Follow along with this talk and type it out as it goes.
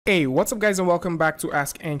Hey, what's up guys, and welcome back to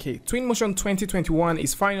askNK. Twinmotion 2021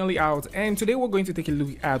 is finally out, and today we're going to take a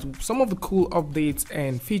look at some of the cool updates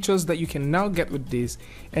and features that you can now get with this,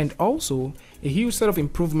 and also a huge set of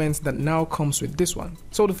improvements that now comes with this one.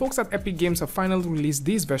 So the folks at Epic Games have finally released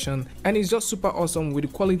this version, and it's just super awesome with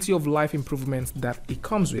the quality of life improvements that it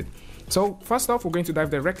comes with. So first off, we're going to dive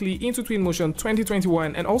directly into Twinmotion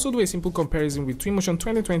 2021 and also do a simple comparison with Twinmotion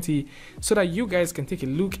 2020 so that you guys can take a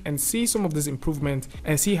look and see some of this improvement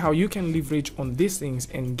and see how you can leverage on these things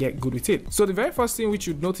and get good with it. So the very first thing which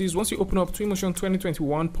you'd notice once you open up Twinmotion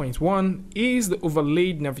 2021.1 is the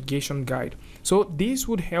Overlaid navigation guide. So this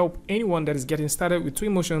would help anyone that is getting started with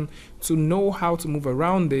Twinmotion to know how to move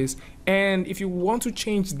around this. And if you want to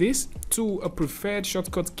change this to a preferred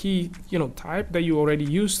shortcut key, type that you already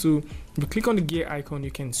used to, if you click on the gear icon,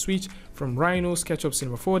 you can switch from Rhino, SketchUp,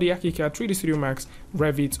 Cinema 4D, ArchiCAD, 3D Studio Max,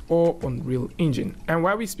 Revit, or Unreal Engine. And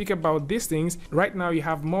while we speak about these things, right now you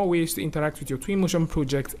have more ways to interact with your Twinmotion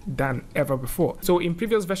project than ever before. So in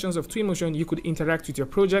previous versions of Twinmotion, you could interact with your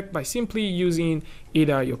project by simply using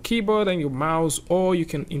either your keyboard and your mouse, or you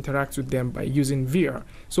can interact with them by using VR.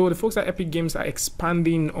 So the folks at Epic Games are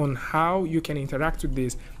expanding on how you can interact with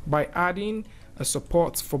this by adding a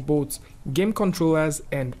support for both game controllers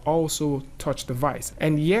and also touch device.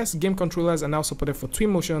 And yes, game controllers are now supported for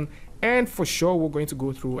Twinmotion, and for sure we're going to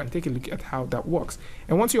go through and take a look at how that works.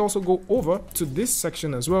 And once you also go over to this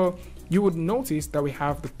section as well, you would notice that we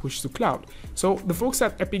have the push to cloud. So the folks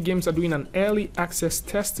at Epic Games are doing an early access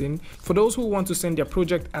testing for those who want to send their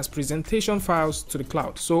project as presentation files to the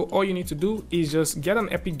cloud. So all you need to do is just get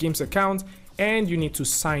an Epic Games account and you need to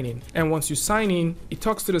sign in. And once you sign in, it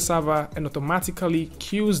talks to the server and automatically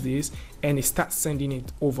queues this and it starts sending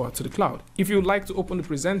it over to the cloud. If you'd like to open the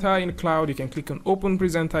presenter in the cloud, you can click on open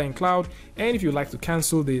presenter in cloud. And if you'd like to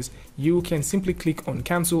cancel this, you can simply click on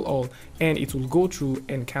cancel all and it will go through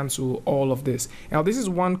and cancel all of this. Now, this is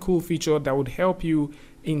one cool feature that would help you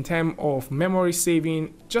in terms of memory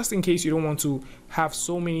saving, just in case you don't want to have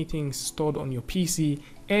so many things stored on your PC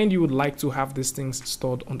and you would like to have these things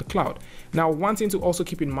stored on the cloud. Now, one thing to also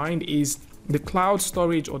keep in mind is the cloud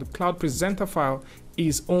storage or the cloud presenter file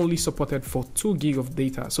is only supported for 2 GB of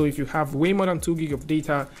data. So if you have way more than 2 GB of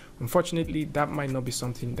data, unfortunately, that might not be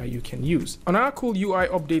something that you can use. Another cool UI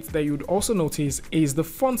update that you'd also notice is the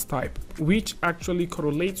font type, which actually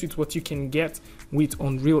correlates with what you can get with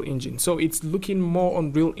Unreal Engine. So it's looking more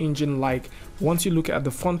Unreal Engine like once you look at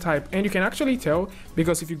the font type, and you can actually tell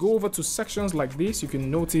because if you go over to sections like this, you can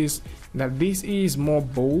notice that this is more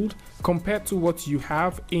bold compared to what you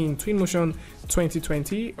have in Twinmotion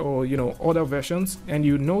 2020 or other versions, and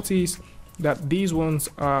you notice that these ones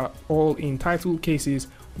are all in title cases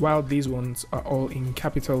while these ones are all in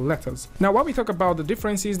capital letters. Now, while we talk about the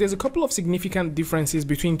differences, there's a couple of significant differences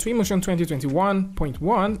between Twinmotion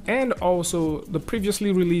 2021.1 and also the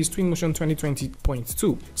previously released Twinmotion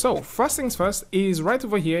 2020.2. So first things first is right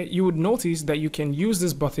over here, you would notice that you can use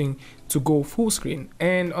this button to go full screen.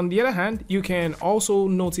 And on the other hand, you can also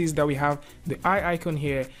notice that we have the eye icon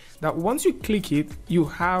here, that once you click it, you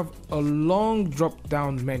have a long drop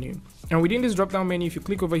down menu. And within this drop down menu, if you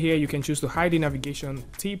click over here, you can choose to hide the navigation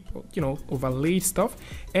tip, overlaid stuff.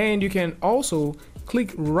 And you can also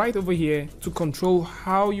click right over here to control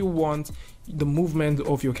how you want the movement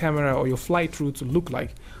of your camera or your flight through to look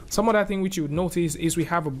like. Some other thing which you would notice is we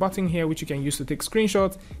have a button here which you can use to take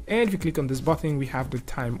screenshots. And if you click on this button, we have the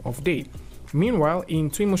time of day. Meanwhile,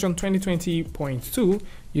 in Twinmotion 2020.2,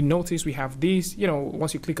 you notice we have this,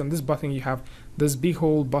 once you click on this button, you have this big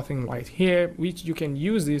whole button right here, which you can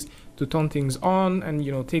use this to turn things on and,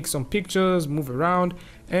 take some pictures, move around.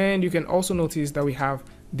 And you can also notice that we have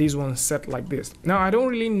these ones set like this. Now, I don't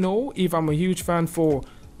really know if I'm a huge fan for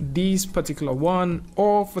this particular one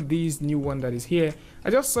or for this new one that is here. I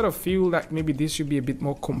just sort of feel that maybe this should be a bit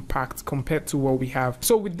more compact compared to what we have.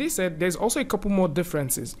 So with this said, there's also a couple more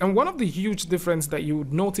differences. And one of the huge difference that you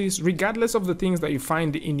would notice, regardless of the things that you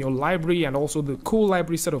find in your library and also the cool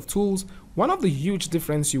library set of tools, one of the huge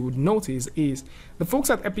difference you would notice is the folks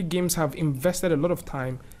at Epic Games have invested a lot of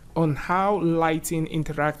time on how lighting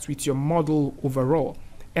interacts with your model overall.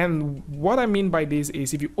 And what I mean by this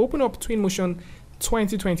is if you open up Twinmotion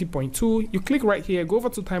 2020.2, you click right here, go over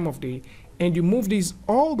to time of day, and you move this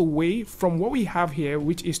all the way from what we have here,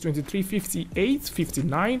 which is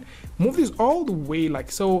 2358.59, move this all the way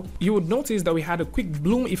like so. You would notice that we had a quick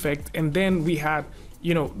bloom effect, and then we had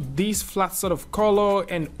you know, this flat sort of color,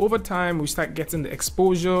 and over time we start getting the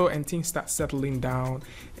exposure and things start settling down,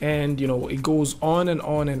 and you know, it goes on and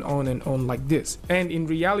on and on and on like this. And in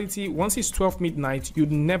reality, once it's 12 midnight,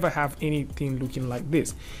 you'd never have anything looking like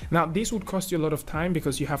this. Now this would cost you a lot of time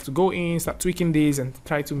because you have to go in, start tweaking this and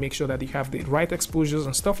try to make sure that you have the right exposures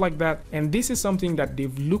and stuff like that. And this is something that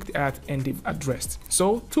they've looked at and they've addressed.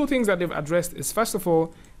 So two things that they've addressed is, first of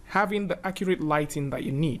all, having the accurate lighting that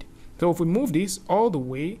you need. So if we move this all the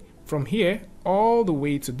way from here all the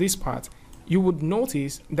way to this part, you would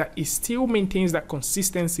notice that it still maintains that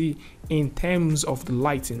consistency in terms of the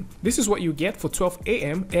lighting. This is what you get for 12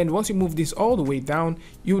 AM, and once you move this all the way down,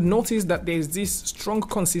 you would notice that there's this strong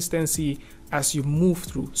consistency as you move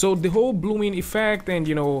through. So the whole blooming effect and,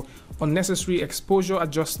 you know, unnecessary exposure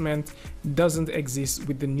adjustment doesn't exist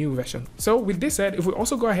with the new version. So with this said, if we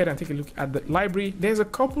also go ahead and take a look at the library, there's a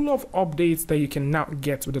couple of updates that you can now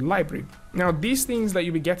get with the library. Now these things that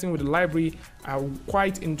you'll be getting with the library are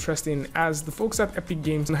quite interesting, as the folks at Epic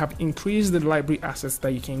Games have increased the library assets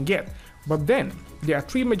that you can get. But then there are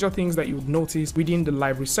three major things that you would notice within the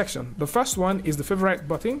library section. The first one is the favorite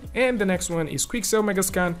button, and the next one is Quick Sell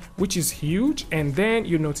Megascan, which is huge. And then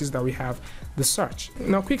you notice that we have the search.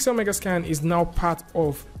 Now Quick Sell Megascan is now part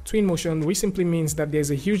of Twinmotion, which simply means that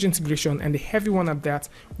there's a huge integration, and a heavy one at that,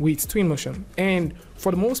 with Twinmotion. And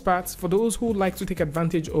for the most part, for those who like to take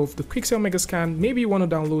advantage of the Quick Sell Megascan, maybe you want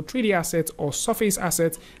to download 3D assets or surface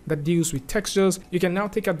assets that deals with textures, you can now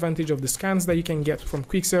take advantage of the scans that you can get from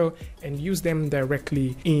Quick Sell and use them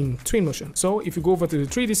directly in Twinmotion. So if you go over to the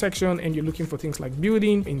 3D section and you're looking for things like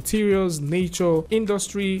building, interiors, nature,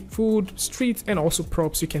 industry, food, street, and also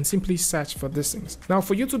props, you can simply search for these things. Now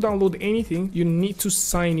for you to download anything, you need to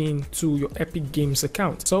sign in to your Epic Games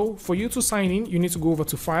account. So for you to sign in, you need to go over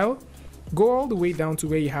to File, go all the way down to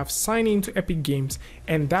where you have sign in to Epic Games,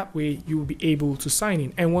 and that way you will be able to sign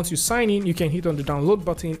in. And once you sign in, you can hit on the download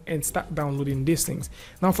button and start downloading these things.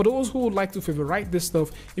 Now for those who would like to favorite this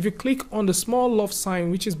stuff, if you click on the small love sign,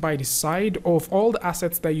 which is by the side of all the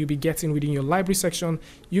assets that you'll be getting within your library section,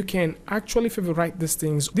 you can actually favorite these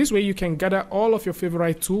things. This way you can gather all of your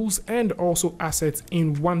favorite tools and also assets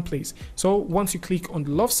in one place. So once you click on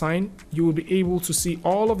the love sign, you will be able to see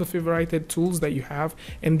all of the favorited tools that you have,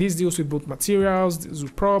 and this deals with both materials,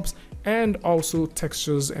 with props, and also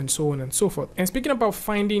textures, and so on and so forth. And speaking about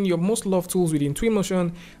finding your most loved tools within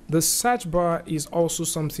Twinmotion, the search bar is also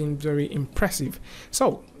something very impressive.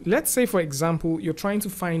 So let's say, for example, you're trying to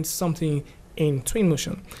find something in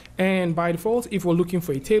Twinmotion, and by default, if we're looking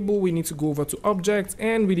for a table, we need to go over to objects,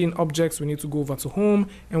 and within objects we need to go over to home,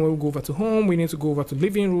 and when we go over to home, we need to go over to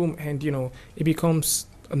living room, and you know, it becomes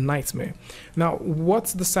a nightmare. Now what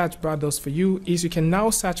the search bar does for you is you can now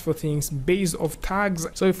search for things based off tags.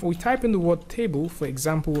 So if we type in the word table, for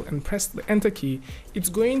example, and press the enter key, it's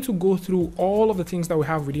going to go through all of the things that we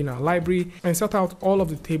have within our library and sort out all of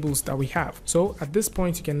the tables that we have. So at this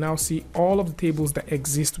point, you can now see all of the tables that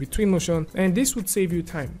exist with Twinmotion, and this would save you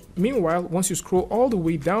time. Meanwhile, once you scroll all the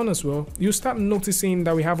way down as well, you start noticing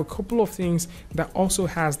that we have a couple of things that also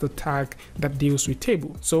has the tag that deals with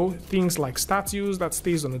table. So things like statues that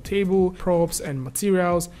stays on the table, props and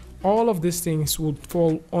materials, all of these things would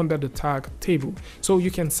fall under the tag table. So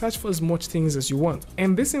you can search for as much things as you want.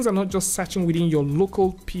 And these things are not just searching within your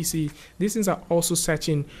local PC, these things are also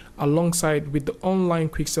searching alongside with the online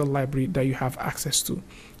Quicksell library that you have access to.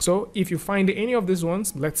 So if you find any of these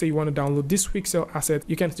ones, let's say you want to download this Quicksell asset,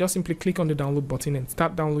 you can just simply click on the download button and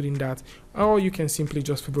start downloading that, or you can simply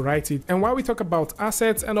just favorite it. And while we talk about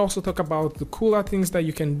assets and also talk about the cooler things that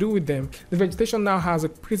you can do with them, the Vegetation now has a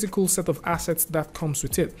pretty cool set of assets that comes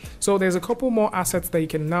with it. So there's a couple more assets that you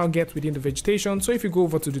can now get within the Vegetation. So if you go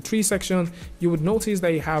over to the tree section, you would notice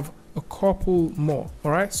that you have a couple more.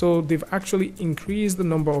 All right, so they've actually increased the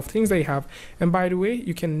number of things that you have. And by the way,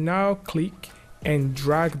 you can now click and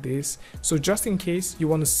drag this, so just in case you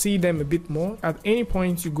want to see them a bit more, at any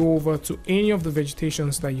point you go over to any of the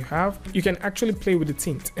vegetations that you have, you can actually play with the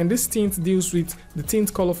tint, and this tint deals with the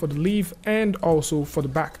tint color for the leaf and also for the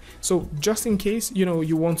back. So just in case, you know,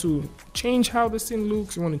 you want to change how this thing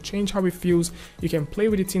looks, you want to change how it feels, you can play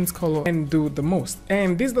with the tint color and do the most.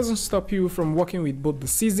 And this doesn't stop you from working with both the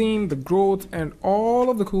season, the growth, and all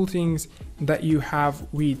of the cool things that you have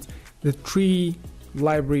with the tree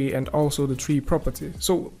library and also the tree property.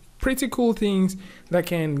 So pretty cool things that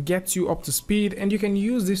can get you up to speed, and you can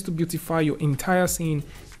use this to beautify your entire scene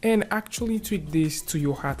and actually tweak this to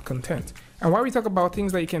your heart content. And while we talk about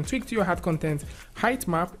things that you can tweak to your heart content, height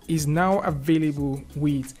map is now available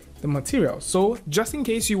with the material. So just in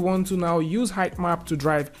case you want to now use height map to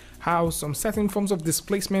drive how some certain forms of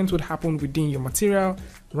displacement would happen within your material,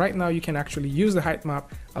 right now you can actually use the height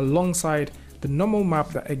map alongside the normal map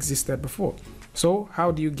that existed before. So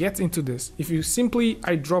how do you get into this? If you simply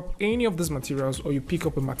drop any of these materials, or you pick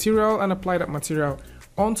up a material and apply that material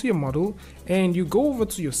onto your model, and you go over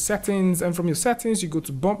to your settings, and from your settings you go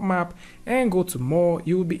to bump map and go to more,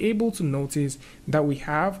 you will be able to notice that we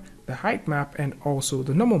have the height map and also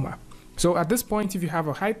the normal map. So at this point, if you have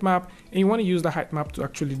a height map and you want to use the height map to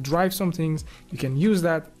actually drive some things, you can use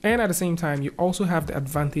that, and at the same time you also have the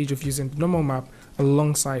advantage of using the normal map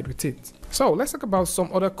alongside with it. So let's talk about some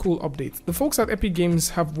other cool updates. The folks at Epic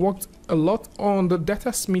Games have worked a lot on the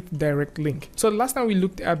Datasmith direct link. So the last time we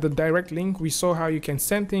looked at the direct link, we saw how you can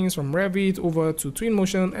send things from Revit over to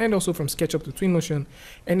Twinmotion and also from SketchUp to Twinmotion.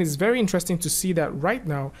 And it's very interesting to see that right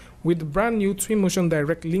now with the brand new Twinmotion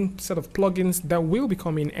direct link set of plugins that will be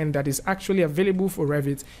coming and that is actually available for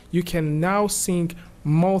Revit, you can now sync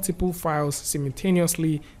multiple files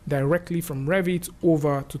simultaneously directly from Revit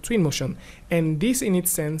over to Twinmotion, and this in its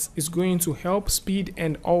sense is going to help speed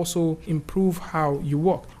and also improve how you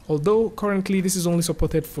work. Although currently this is only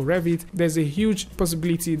supported for Revit, there's a huge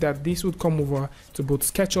possibility that this would come over to both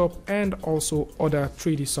SketchUp and also other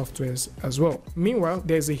 3D softwares as well. Meanwhile,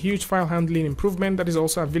 there's a huge file handling improvement that is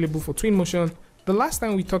also available for Twinmotion. The last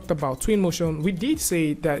time we talked about Twinmotion, we did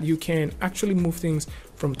say that you can actually move things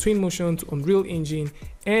from Twinmotion to Unreal Engine,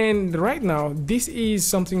 and right now this is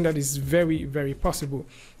something that is very, very possible.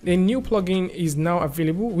 A new plugin is now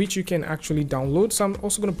available which you can actually download, so I'm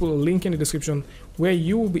also going to put a link in the description where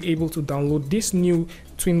you will be able to download this new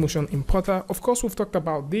Twinmotion importer. Of course, we've talked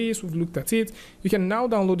about this, we've looked at it. You can now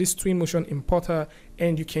download this Twinmotion importer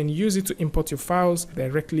and you can use it to import your files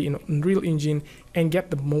directly in Unreal Engine and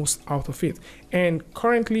get the most out of it. And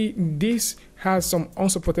currently this has some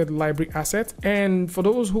unsupported library assets, and for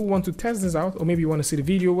those who want to test this out, or maybe you want to see the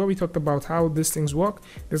video where we talked about how these things work,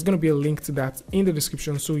 there's going to be a link to that in the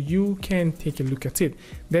description so you can take a look at it.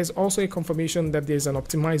 There's also a confirmation that there's an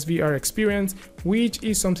optimized VR experience, which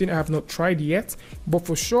is something I have not tried yet, but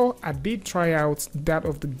for sure I did try out that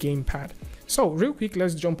of the Gamepad. So real quick,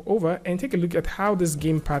 let's jump over and take a look at how this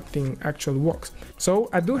Gamepad thing actually works. So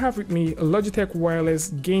I do have with me a Logitech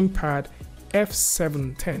wireless Gamepad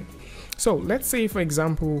F710. So let's say, for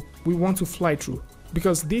example, we want to fly through,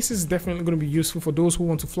 because this is definitely going to be useful for those who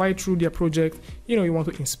want to fly through their project. You want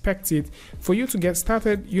to inspect it. For you to get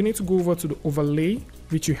started, you need to go over to the overlay,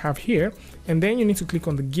 which you have here, and then you need to click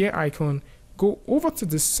on the gear icon, go over to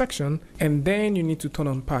this section, and then you need to turn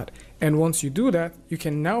on pad. And once you do that, you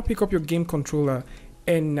can now pick up your game controller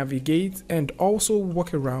and navigate and also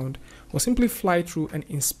walk around, or simply fly through and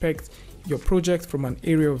inspect your project from an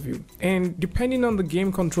aerial view. And depending on the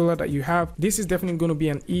game controller that you have, this is definitely going to be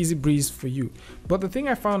an easy breeze for you. But the thing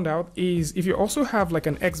I found out is if you also have like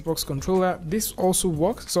an Xbox controller, this also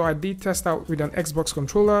works. So I did test out with an Xbox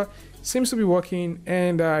controller, seems to be working,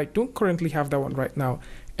 and I don't currently have that one right now.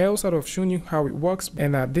 Else I'd have shown you how it works,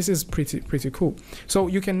 and this is pretty cool. So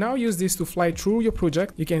you can now use this to fly through your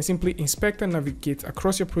project. You can simply inspect and navigate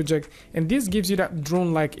across your project, and this gives you that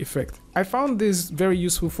drone-like effect. I found this very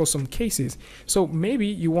useful for some cases. So maybe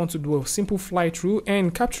you want to do a simple fly through,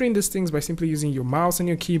 and capturing these things by simply using your mouse and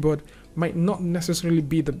your keyboard might not necessarily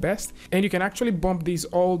be the best, and you can actually bump these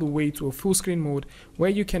all the way to a full screen mode where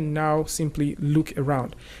you can now simply look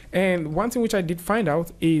around. And one thing which I did find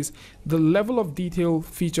out is the level of detail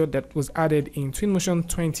feature that was added in Twinmotion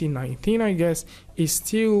 2019, I guess, is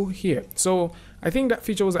still here. So I think that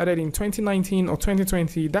feature was added in 2019 or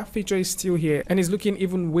 2020. That feature is still here and is looking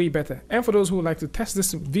even way better. And for those who would like to test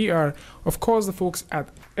this in VR, of course, the folks at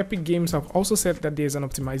Epic Games have also said that there's an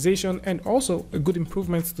optimization and also a good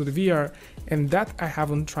improvement to the VR, and that I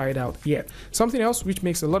haven't tried out yet. Something else which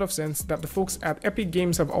makes a lot of sense that the folks at Epic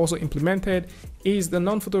Games have also implemented is the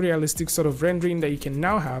non-photorealistic sort of rendering that you can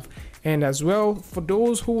now have. And as well, for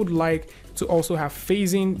those who would like to also have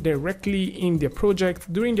phasing directly in their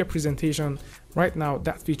project during their presentation, right now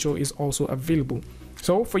that feature is also available.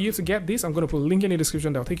 So for you to get this, I'm going to put a link in the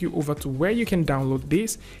description that will take you over to where you can download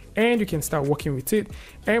this and you can start working with it.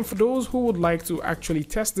 And for those who would like to actually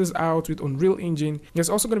test this out with Unreal Engine, there's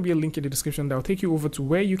also going to be a link in the description that will take you over to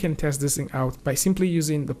where you can test this thing out by simply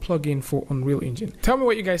using the plugin for Unreal Engine. Tell me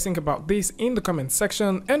what you guys think about this in the comment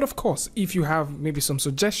section, and of course, if you have maybe some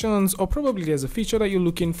suggestions, or probably there's a feature that you're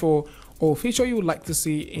looking for or feature you would like to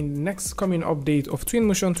see in the next coming update of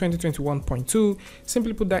Twinmotion 2021.2,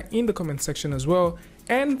 simply put that in the comment section as well.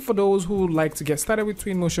 And for those who would like to get started with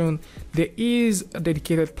Twinmotion, there is a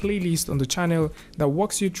dedicated playlist on the channel that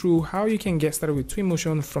walks you through how you can get started with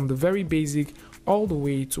Twinmotion from the very basic all the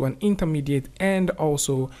way to an intermediate and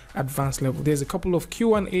also advanced level. There's a couple of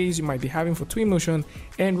Q&As you might be having for Twinmotion,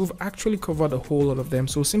 and we've actually covered a whole lot of them.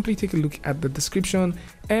 So simply take a look at the description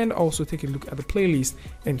and also take a look at the playlist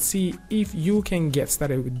and see if you can get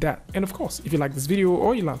started with that. And of course, if you like this video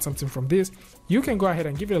or you learned something from this, you can go ahead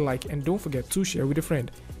and give it a like, and don't forget to share with a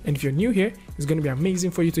friend. And if you're new here, it's going to be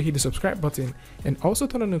amazing for you to hit the subscribe button and also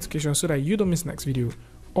turn on notifications so that you don't miss the next video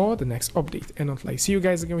or the next update. And until I see you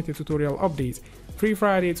guys again with a tutorial update, Free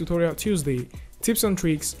Friday, Tutorial Tuesday, tips and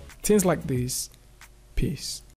tricks, things like this. Peace.